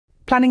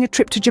Planning a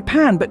trip to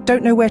Japan but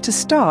don't know where to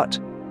start?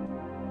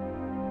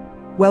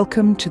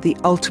 Welcome to the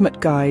ultimate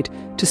guide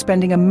to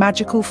spending a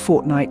magical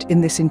fortnight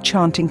in this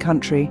enchanting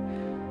country.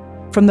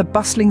 From the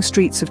bustling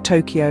streets of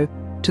Tokyo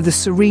to the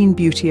serene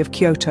beauty of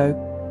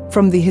Kyoto,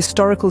 from the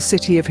historical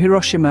city of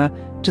Hiroshima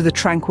to the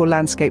tranquil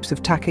landscapes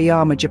of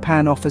Takayama,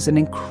 Japan offers an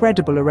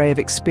incredible array of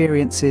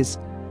experiences.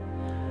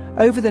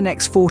 Over the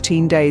next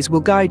 14 days,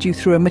 we'll guide you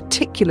through a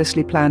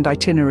meticulously planned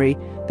itinerary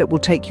that will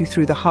take you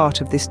through the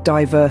heart of this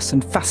diverse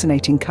and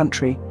fascinating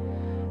country.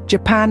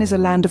 Japan is a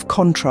land of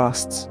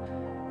contrasts,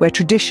 where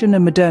tradition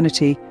and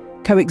modernity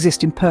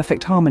coexist in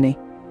perfect harmony.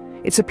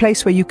 It's a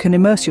place where you can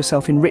immerse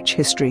yourself in rich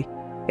history,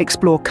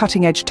 explore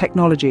cutting-edge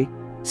technology,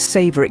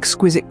 savor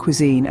exquisite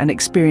cuisine, and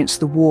experience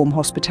the warm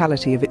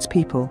hospitality of its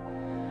people.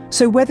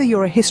 So whether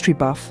you're a history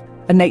buff,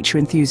 a nature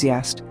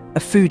enthusiast, a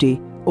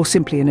foodie, or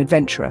simply an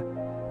adventurer,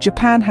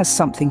 Japan has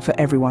something for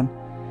everyone.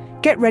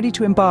 Get ready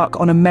to embark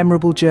on a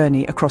memorable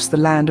journey across the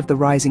land of the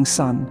rising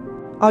sun.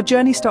 Our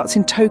journey starts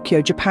in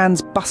Tokyo,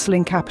 Japan's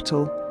bustling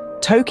capital.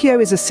 Tokyo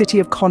is a city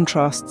of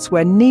contrasts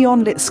where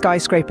neon-lit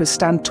skyscrapers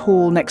stand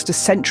tall next to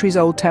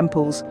centuries-old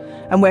temples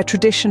and where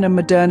tradition and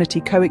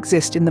modernity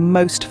coexist in the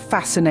most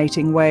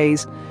fascinating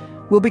ways.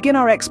 We'll begin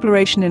our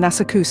exploration in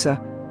Asakusa,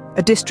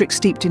 a district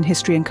steeped in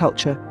history and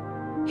culture.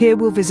 Here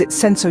we'll visit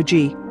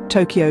Senso-ji,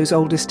 Tokyo's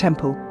oldest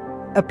temple,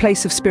 a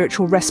place of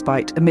spiritual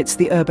respite amidst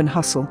the urban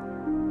hustle.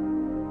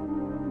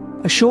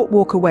 A short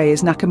walk away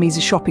is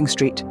Nakamise shopping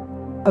street,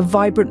 a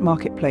vibrant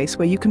marketplace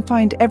where you can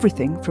find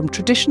everything from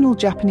traditional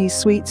Japanese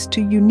sweets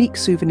to unique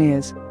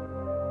souvenirs.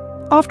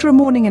 After a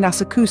morning in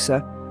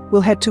Asakusa,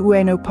 we'll head to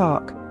Ueno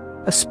Park,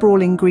 a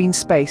sprawling green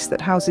space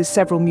that houses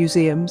several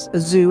museums,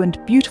 a zoo,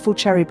 and beautiful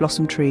cherry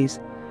blossom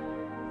trees.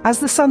 As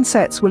the sun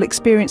sets, we'll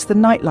experience the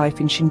nightlife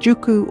in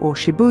Shinjuku or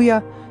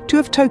Shibuya, two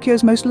of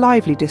Tokyo's most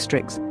lively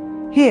districts.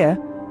 Here,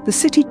 the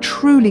city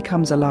truly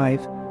comes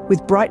alive,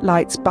 with bright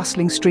lights,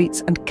 bustling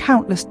streets, and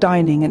countless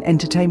dining and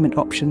entertainment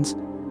options.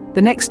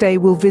 The next day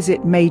we'll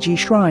visit Meiji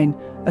Shrine,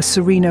 a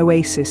serene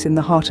oasis in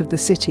the heart of the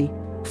city,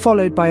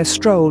 followed by a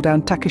stroll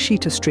down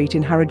Takeshita Street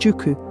in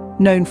Harajuku,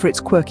 known for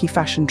its quirky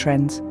fashion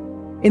trends.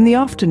 In the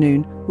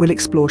afternoon, we'll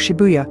explore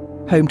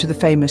Shibuya, home to the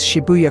famous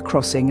Shibuya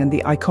crossing and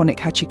the iconic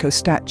Hachiko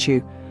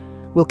statue.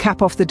 We'll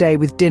cap off the day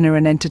with dinner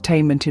and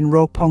entertainment in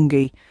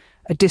Roppongi,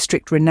 a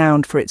district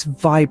renowned for its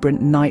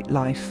vibrant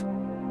nightlife.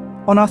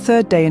 On our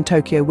third day in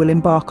Tokyo, we'll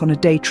embark on a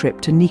day trip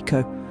to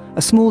Nikko,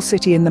 a small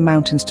city in the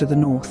mountains to the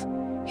north.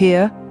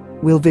 Here,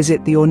 we'll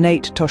visit the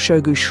ornate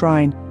Toshogu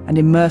Shrine and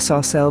immerse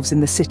ourselves in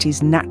the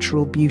city's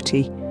natural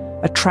beauty,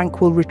 a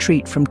tranquil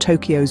retreat from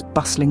Tokyo's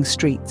bustling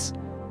streets.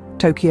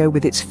 Tokyo,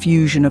 with its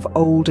fusion of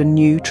old and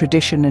new,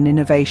 tradition and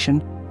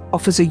innovation,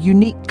 offers a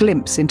unique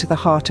glimpse into the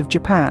heart of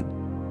Japan.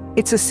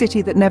 It's a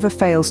city that never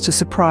fails to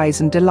surprise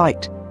and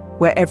delight,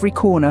 where every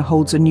corner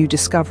holds a new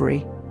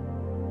discovery.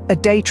 A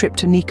day trip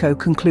to Nikko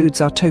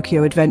concludes our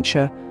Tokyo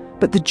adventure,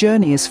 but the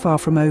journey is far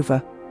from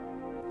over.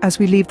 As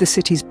we leave the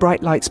city's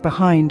bright lights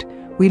behind,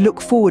 we look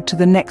forward to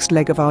the next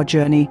leg of our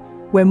journey,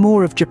 where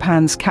more of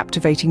Japan's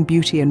captivating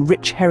beauty and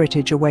rich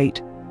heritage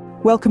await.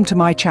 Welcome to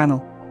my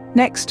channel.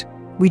 Next,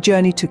 we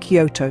journey to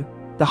Kyoto,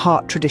 the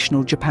heart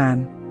traditional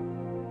Japan.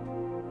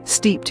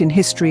 Steeped in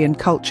history and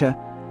culture,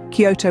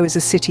 Kyoto is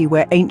a city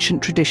where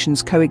ancient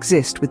traditions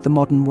coexist with the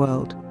modern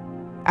world.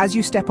 As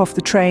you step off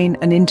the train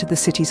and into the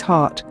city's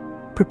heart,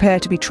 prepare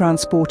to be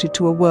transported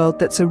to a world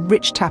that's a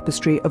rich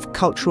tapestry of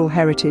cultural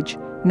heritage,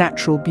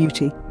 natural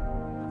beauty.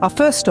 Our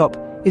first stop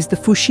is the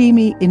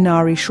Fushimi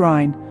Inari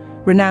Shrine,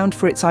 renowned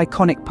for its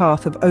iconic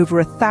path of over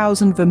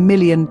 1,000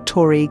 vermilion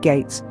torii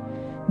gates.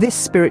 This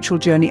spiritual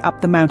journey up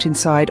the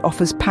mountainside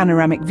offers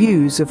panoramic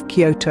views of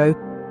Kyoto,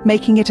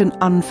 making it an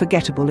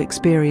unforgettable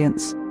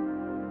experience.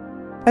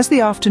 As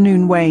the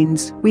afternoon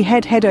wanes, we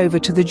head over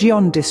to the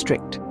Gion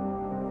district.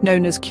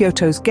 Known as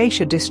Kyoto's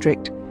Geisha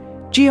district,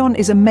 Gion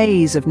is a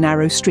maze of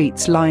narrow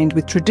streets lined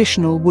with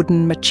traditional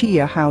wooden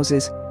machiya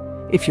houses.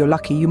 If you're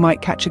lucky, you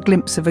might catch a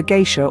glimpse of a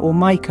geisha or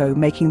maiko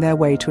making their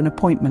way to an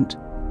appointment.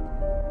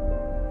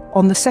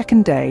 On the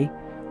second day,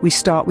 we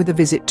start with a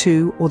visit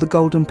to, or the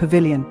Golden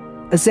Pavilion,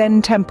 a Zen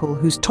temple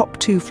whose top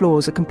 2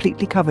 floors are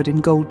completely covered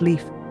in gold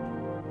leaf.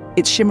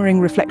 Its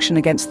shimmering reflection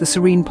against the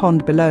serene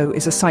pond below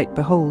is a sight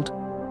to behold.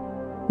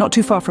 Not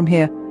too far from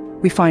here,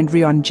 we find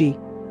Ryoanji,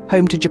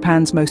 home to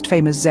Japan's most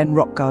famous Zen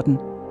rock garden.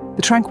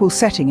 The tranquil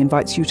setting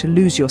invites you to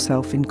lose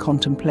yourself in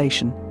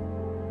contemplation.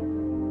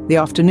 The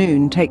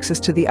afternoon takes us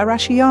to the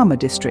Arashiyama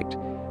district,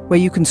 where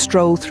you can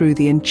stroll through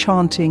the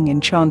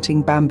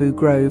enchanting bamboo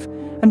grove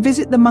and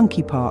visit the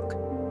monkey park,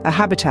 a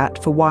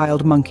habitat for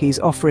wild monkeys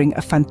offering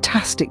a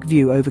fantastic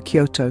view over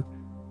Kyoto.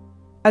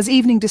 As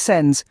evening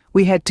descends,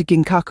 we head to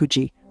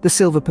Ginkakuji, the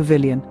Silver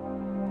Pavilion.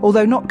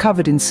 Although not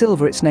covered in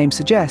silver, its name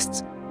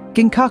suggests,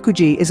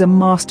 Ginkakuji is a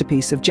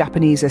masterpiece of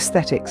Japanese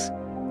aesthetics.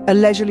 A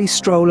leisurely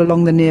stroll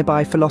along the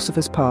nearby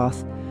Philosopher's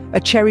Path, a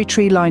cherry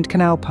tree-lined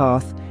canal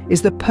path,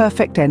 is the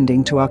perfect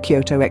ending to our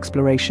Kyoto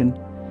exploration.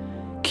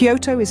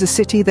 Kyoto is a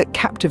city that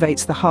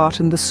captivates the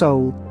heart and the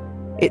soul.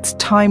 Its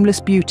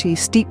timeless beauty,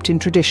 steeped in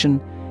tradition,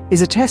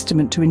 is a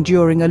testament to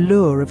enduring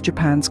allure of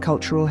Japan's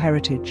cultural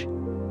heritage.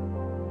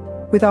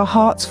 With our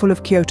hearts full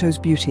of Kyoto's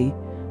beauty,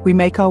 we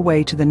make our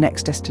way to the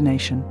next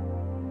destination.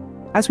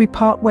 As we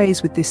part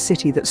ways with this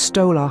city that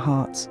stole our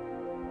hearts,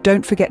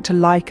 don't forget to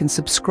like and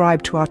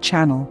subscribe to our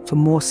channel for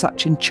more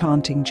such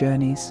enchanting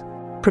journeys.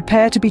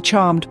 Prepare to be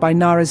charmed by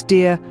Nara's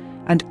deer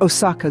and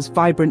Osaka's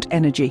vibrant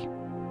energy.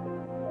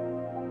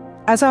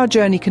 As our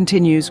journey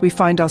continues, we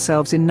find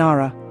ourselves in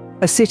Nara,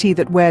 a city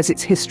that wears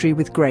its history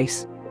with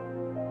grace.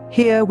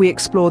 Here we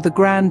explore the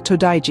Grand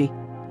Todaiji,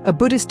 a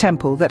Buddhist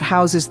temple that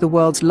houses the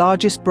world's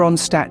largest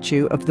bronze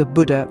statue of the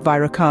Buddha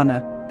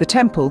Vairocana. The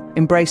temple,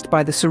 embraced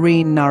by the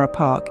serene Nara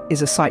Park,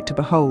 is a sight to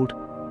behold.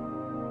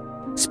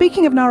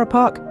 Speaking of Nara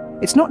Park,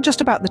 it's not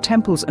just about the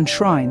temples and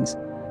shrines.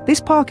 This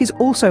park is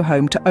also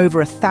home to over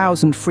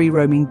 1,000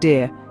 free-roaming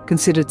deer,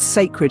 considered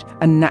sacred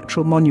and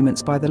natural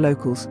monuments by the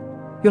locals.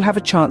 You'll have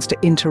a chance to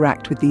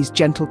interact with these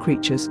gentle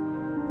creatures,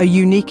 a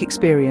unique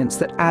experience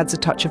that adds a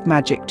touch of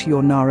magic to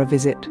your Nara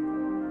visit.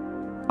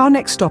 Our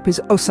next stop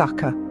is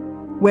Osaka,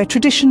 where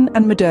tradition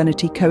and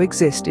modernity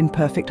coexist in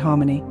perfect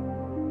harmony.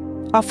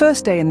 Our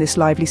first day in this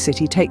lively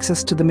city takes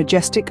us to the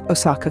majestic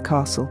Osaka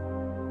Castle.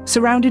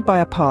 Surrounded by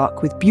a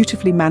park with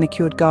beautifully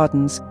manicured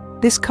gardens,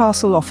 this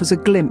castle offers a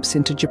glimpse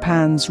into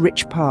Japan's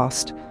rich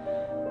past.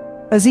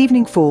 As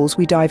evening falls,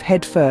 we dive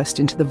headfirst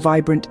into the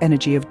vibrant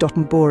energy of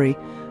Dotonbori,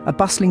 a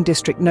bustling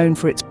district known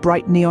for its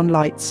bright neon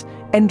lights,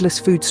 endless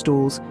food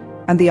stalls,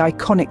 and the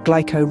iconic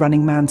Glico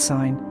Running Man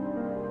sign.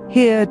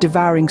 Here,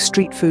 devouring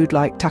street food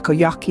like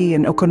takoyaki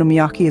and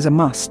okonomiyaki is a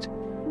must.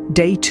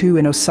 Day 2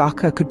 in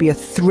Osaka could be a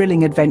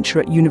thrilling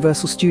adventure at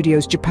Universal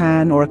Studios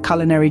Japan or a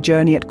culinary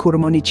journey at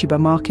Kuromon Chiba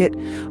Market.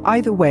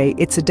 Either way,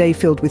 it's a day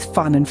filled with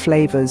fun and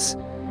flavors.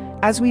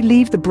 As we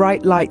leave the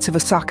bright lights of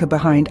Osaka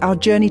behind, our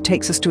journey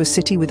takes us to a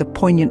city with a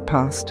poignant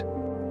past.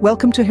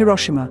 Welcome to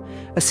Hiroshima,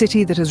 a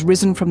city that has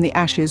risen from the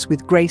ashes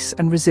with grace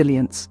and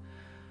resilience.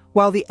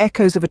 While the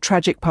echoes of a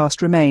tragic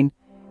past remain,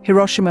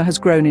 Hiroshima has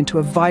grown into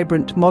a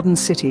vibrant modern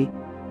city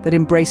that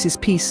embraces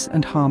peace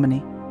and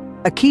harmony.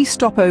 A key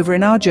stopover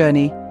in our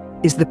journey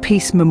is the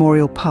Peace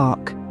Memorial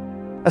Park,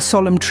 a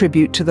solemn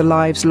tribute to the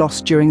lives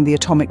lost during the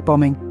atomic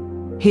bombing.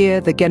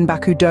 Here, the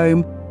Genbaku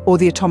Dome, or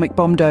the Atomic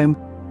Bomb Dome,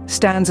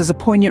 stands as a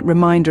poignant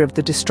reminder of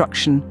the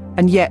destruction,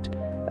 and yet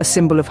a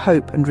symbol of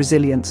hope and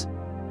resilience.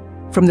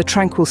 From the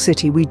tranquil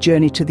city, we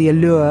journey to the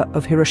allure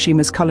of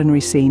Hiroshima's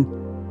culinary scene.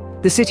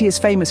 The city is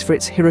famous for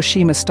its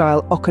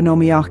Hiroshima-style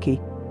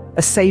okonomiyaki,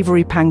 a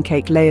savory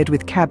pancake layered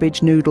with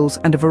cabbage, noodles,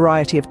 and a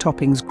variety of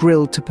toppings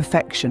grilled to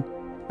perfection.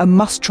 A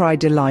must-try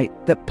delight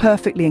that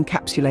perfectly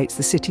encapsulates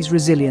the city's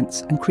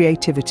resilience and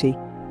creativity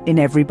in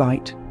every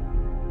bite.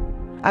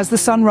 As the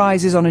sun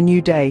rises on a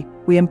new day,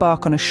 we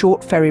embark on a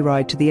short ferry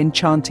ride to the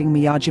enchanting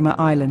Miyajima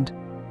Island.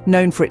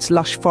 Known for its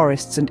lush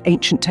forests and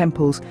ancient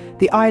temples,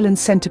 the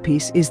island's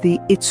centerpiece is the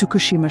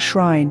Itsukushima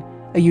Shrine,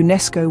 a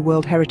UNESCO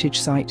World Heritage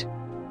Site.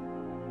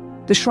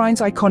 The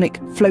shrine's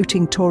iconic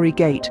floating torii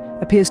gate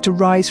appears to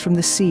rise from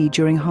the sea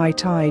during high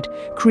tide,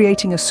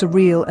 creating a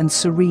surreal and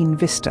serene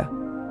vista.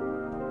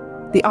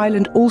 The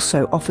island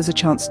also offers a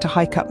chance to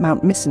hike up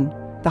Mount Misen,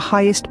 the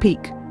highest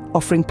peak,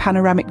 offering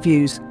panoramic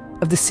views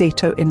of the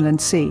Seto Inland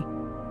Sea.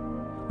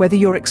 Whether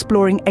you're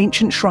exploring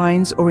ancient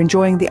shrines or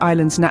enjoying the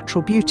island's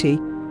natural beauty,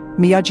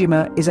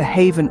 Miyajima is a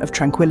haven of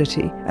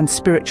tranquility and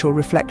spiritual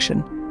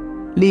reflection.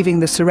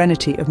 Leaving the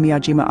serenity of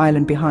Miyajima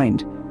Island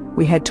behind,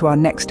 we head to our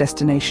next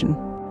destination.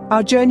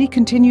 Our journey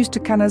continues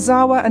to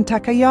Kanazawa and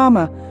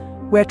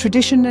Takayama, where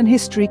tradition and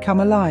history come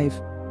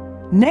alive.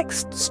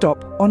 Next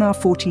stop on our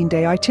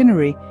 14-day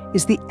itinerary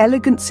is the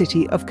elegant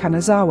city of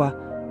Kanazawa.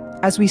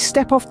 As we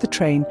step off the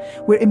train,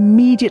 we're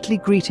immediately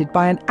greeted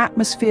by an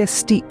atmosphere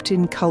steeped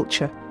in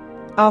culture.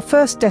 Our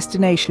first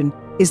destination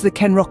is the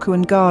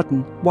Kenrokuan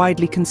Garden,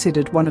 widely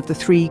considered one of the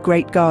 3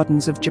 great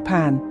gardens of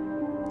Japan.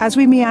 As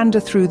we meander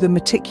through the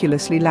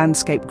meticulously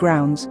landscaped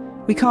grounds,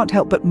 we can't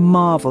help but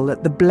marvel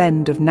at the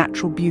blend of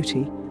natural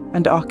beauty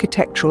and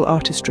architectural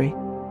artistry.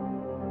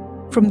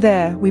 From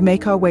there, we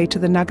make our way to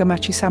the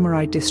Nagamachi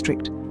Samurai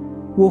district.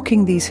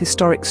 Walking these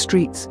historic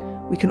streets,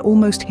 we can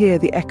almost hear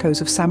the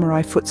echoes of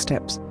samurai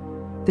footsteps.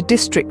 The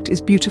district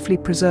is beautifully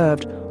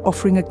preserved,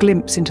 offering a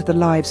glimpse into the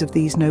lives of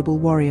these noble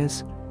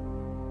warriors.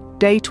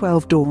 Day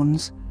 12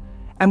 dawns,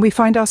 and we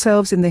find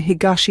ourselves in the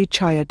Higashi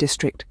Chaya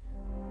district.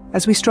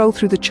 As we stroll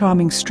through the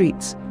charming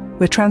streets,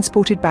 we're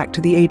transported back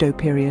to the Edo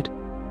period.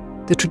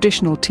 The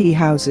traditional tea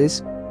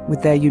houses,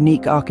 with their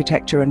unique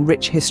architecture and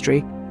rich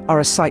history, are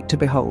a sight to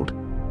behold.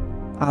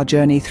 Our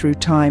journey through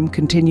time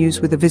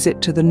continues with a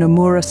visit to the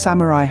Nomura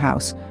Samurai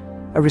House,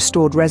 a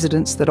restored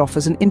residence that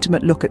offers an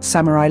intimate look at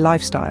samurai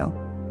lifestyle.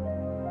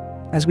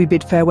 As we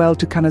bid farewell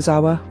to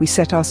Kanazawa, we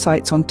set our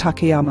sights on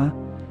Takayama.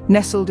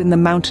 Nestled in the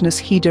mountainous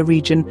Hida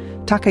region,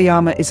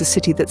 Takayama is a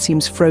city that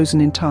seems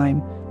frozen in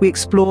time. We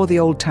explore the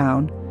old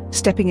town,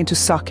 stepping into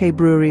sake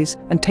breweries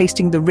and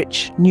tasting the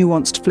rich,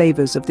 nuanced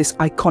flavors of this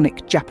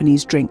iconic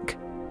Japanese drink.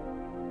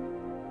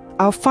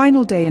 Our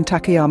final day in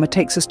Takayama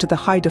takes us to the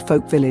Haida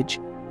folk village.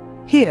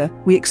 Here,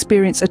 we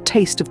experience a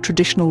taste of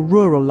traditional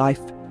rural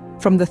life,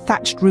 from the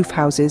thatched roof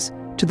houses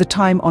to the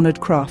time-honored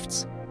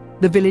crafts,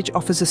 the village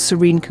offers a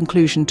serene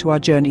conclusion to our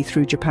journey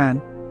through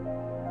Japan.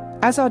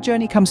 As our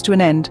journey comes to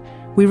an end,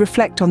 we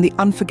reflect on the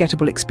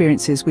unforgettable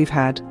experiences we've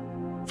had.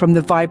 From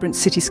the vibrant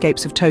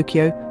cityscapes of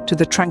Tokyo to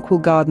the tranquil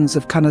gardens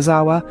of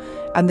Kanazawa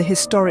and the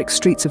historic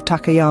streets of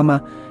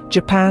Takayama,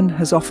 Japan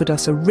has offered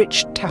us a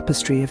rich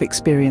tapestry of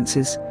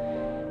experiences.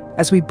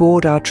 As we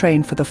board our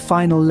train for the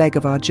final leg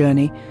of our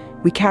journey,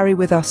 we carry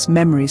with us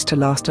memories to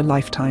last a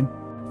lifetime.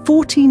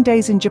 14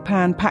 days in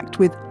Japan packed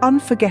with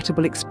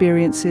unforgettable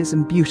experiences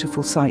and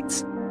beautiful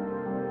sights.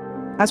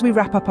 As we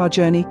wrap up our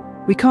journey,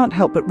 we can't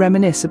help but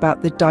reminisce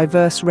about the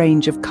diverse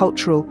range of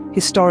cultural,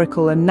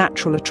 historical and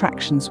natural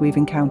attractions we've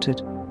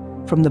encountered.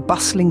 From the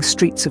bustling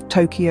streets of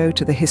Tokyo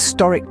to the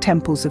historic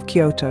temples of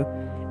Kyoto,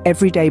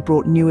 every day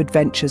brought new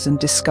adventures and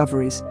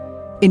discoveries.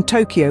 In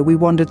Tokyo, we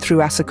wandered through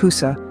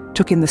Asakusa,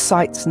 took in the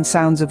sights and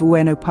sounds of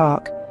Ueno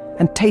Park,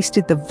 and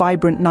tasted the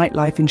vibrant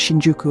nightlife in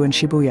Shinjuku and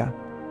Shibuya.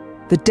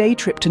 The day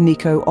trip to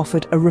Nikko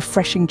offered a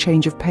refreshing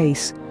change of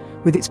pace,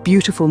 with its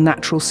beautiful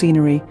natural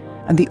scenery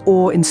and the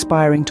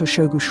awe-inspiring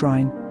Toshogu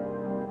Shrine.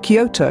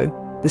 Kyoto,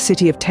 the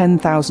city of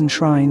 10,000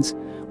 shrines,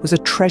 was a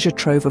treasure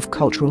trove of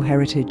cultural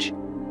heritage.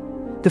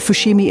 The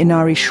Fushimi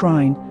Inari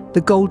Shrine,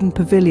 the Golden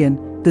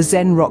Pavilion, the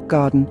Zen Rock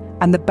Garden,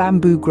 and the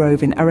Bamboo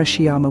Grove in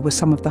Arashiyama were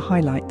some of the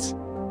highlights.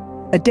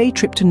 A day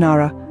trip to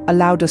Nara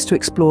allowed us to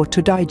explore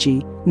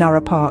Todaiji,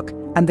 Nara Park,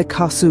 and the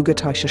Kasuga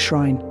Taisha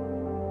Shrine.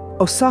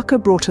 Osaka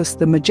brought us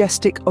the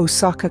majestic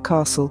Osaka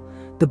Castle,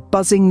 the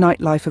buzzing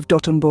nightlife of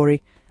Dotonbori,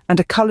 and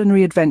a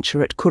culinary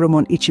adventure at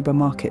Kuromon Ichiba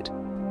Market.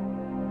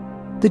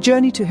 The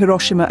journey to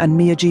Hiroshima and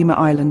Miyajima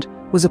Island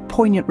was a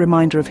poignant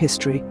reminder of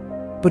history,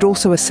 but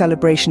also a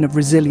celebration of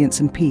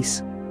resilience and peace.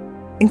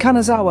 In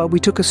Kanazawa,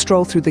 we took a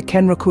stroll through the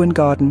Kenroku-en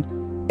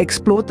Garden,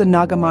 explored the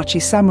Nagamachi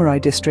Samurai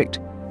District,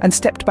 and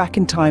stepped back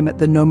in time at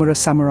the Nomura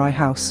Samurai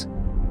House.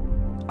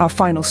 Our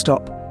final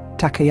stop,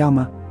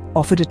 Takayama,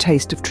 offered a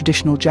taste of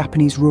traditional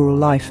Japanese rural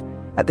life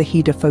at the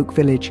Hida Folk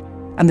Village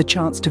and the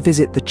chance to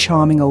visit the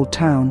charming old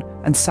town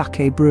and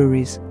sake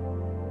breweries.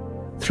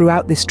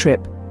 Throughout this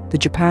trip, the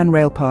Japan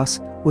Rail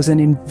Pass was an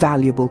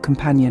invaluable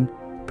companion,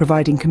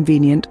 providing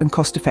convenient and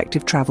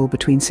cost-effective travel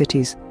between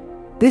cities.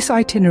 This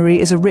itinerary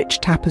is a rich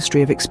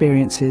tapestry of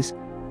experiences,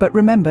 but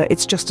remember,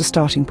 it's just a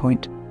starting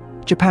point.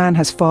 Japan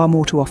has far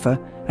more to offer,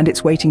 and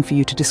it's waiting for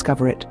you to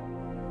discover it.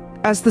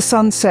 As the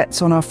sun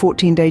sets on our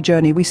 14-day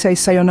journey, we say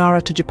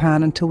sayonara to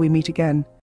Japan until we meet again.